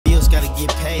gotta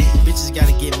get paid, bitches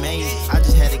gotta get made. I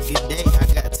just had a good day, I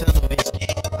got tunnel vision.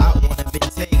 I wanna be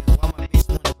taken, why my bitch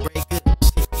wanna break up?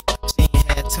 She ain't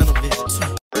had tunnel vision.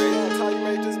 That's how you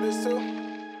made this bitch too?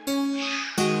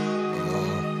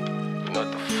 You know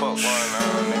what the fuck going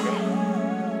on, nigga?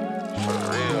 For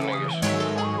real niggas.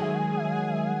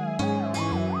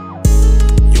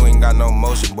 You ain't got no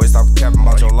motion, boy, stop capping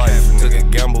about your life. Took a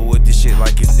gamble with this shit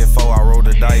like it's info, I rolled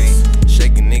the dice.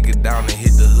 Shake a nigga down and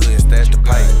hit the hood and stash the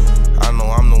pipe. I know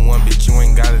I'm the one, bitch, you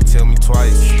ain't gotta tell me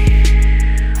twice.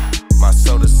 My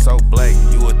soda's so black,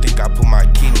 you would think I put my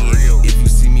kidney in it. If you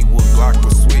see me with Glock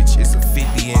with switch, it's a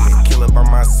 50 in it. Kill it by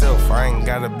myself, I ain't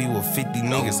gotta be with 50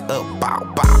 niggas up, bow,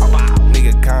 bow.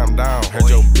 Nigga, calm down, heard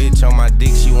your bitch on my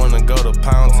dick, she wanna go to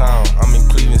Pound Town. I'm in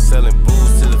Cleveland selling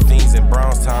booze to the fiends in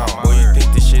Brownstown. Boy, you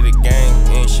think this shit a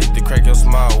gang? Ain't shit to crack your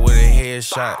smile with a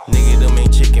headshot. Nigga, them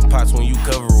ain't chicken pots when you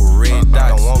cover with red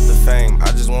dots. I don't want the fame,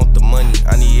 I just want the money,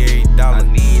 I need every dollar.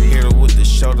 Hit her with the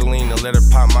shoulder lean to let her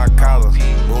pop my collar.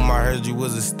 Boom, I heard you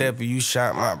was a stepper, you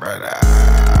shot my brother.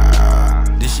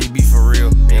 This shit be for real.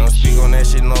 They don't speak on that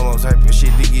shit, no type of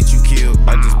shit to get you killed.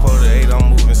 I just pulled a 8, I'm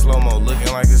moving slow-mo,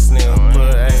 looking like a snail. Put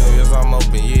an angle, yes, I'm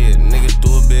open, yeah, nigga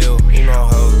threw a bill. You know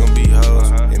hoes gon' be hoes,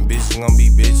 and bitches gon' be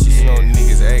bitches. You know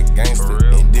niggas act gangster,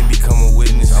 and then become a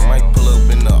witness. I might pull up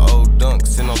in the old dunk,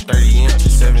 sitting on 30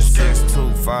 inches, 7'6",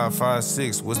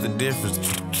 5'5'6", what's the difference?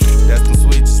 That's them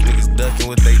switches, niggas ducking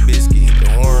with they biscuit. Hit the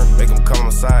horn, make him come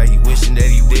outside, he wishing that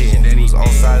he didn't. He was on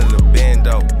side of the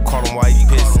bando, caught him while he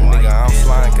pissing, nigga, I'm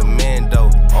flying commando.